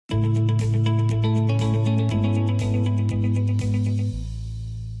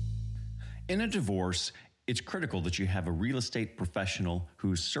In a divorce, it's critical that you have a real estate professional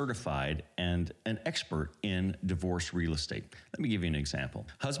who's certified and an expert in divorce real estate. Let me give you an example.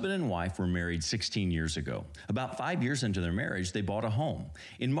 Husband and wife were married 16 years ago. About 5 years into their marriage, they bought a home.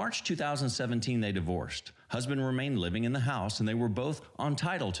 In March 2017, they divorced. Husband remained living in the house, and they were both on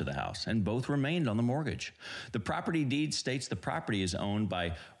title to the house, and both remained on the mortgage. The property deed states the property is owned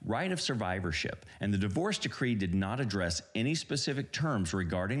by right of survivorship, and the divorce decree did not address any specific terms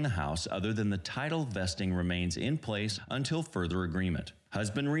regarding the house other than the title vesting remains in place until further agreement.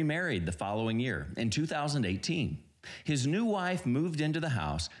 Husband remarried the following year, in 2018. His new wife moved into the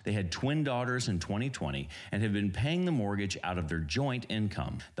house. They had twin daughters in 2020 and had been paying the mortgage out of their joint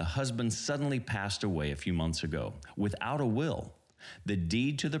income. The husband suddenly passed away a few months ago without a will. The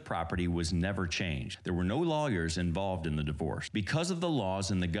deed to the property was never changed. There were no lawyers involved in the divorce. Because of the laws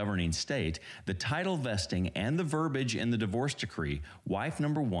in the governing state, the title vesting and the verbiage in the divorce decree, wife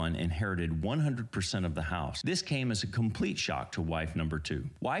number one inherited 100% of the house. This came as a complete shock to wife number two.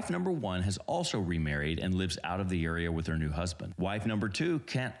 Wife number one has also remarried and lives out of the area with her new husband. Wife number two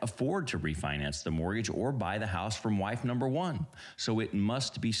can't afford to refinance the mortgage or buy the house from wife number one, so it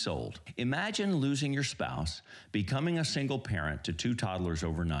must be sold. Imagine losing your spouse, becoming a single parent to two toddlers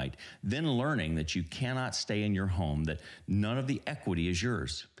overnight, then learning that you cannot stay in your home, that none of the equity is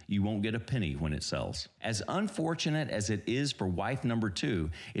yours. You won't get a penny when it sells. As unfortunate as it is for wife number two,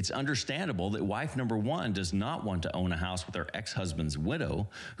 it's understandable that wife number one does not want to own a house with her ex-husband's widow,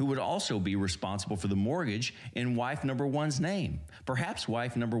 who would also be responsible for the mortgage in wife number one's name. Perhaps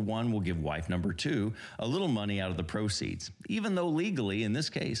wife number one will give wife number two a little money out of the proceeds, even though legally, in this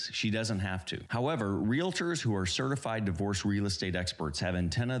case, she doesn't have to. However, realtors who are certified divorce real estate experts have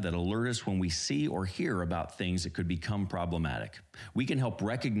antennae that alert us when we see or hear about things that could become problematic. We can help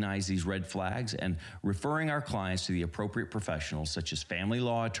recognize these red flags and referring our clients to the appropriate professionals such as family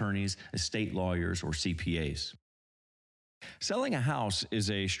law attorneys, estate lawyers, or CPAs. Selling a house is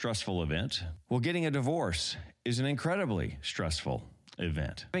a stressful event, while getting a divorce is an incredibly stressful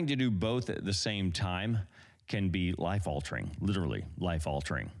event. Having to do both at the same time can be life-altering, literally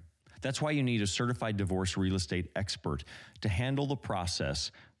life-altering. That's why you need a certified divorce real estate expert to handle the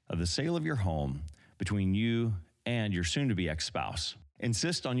process of the sale of your home between you and your soon-to-be ex-spouse.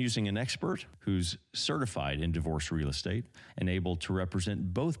 Insist on using an expert who's certified in divorce real estate and able to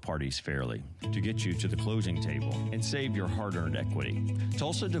represent both parties fairly to get you to the closing table and save your hard-earned equity.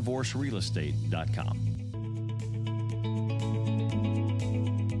 TulsaDivorceRealEstate.com.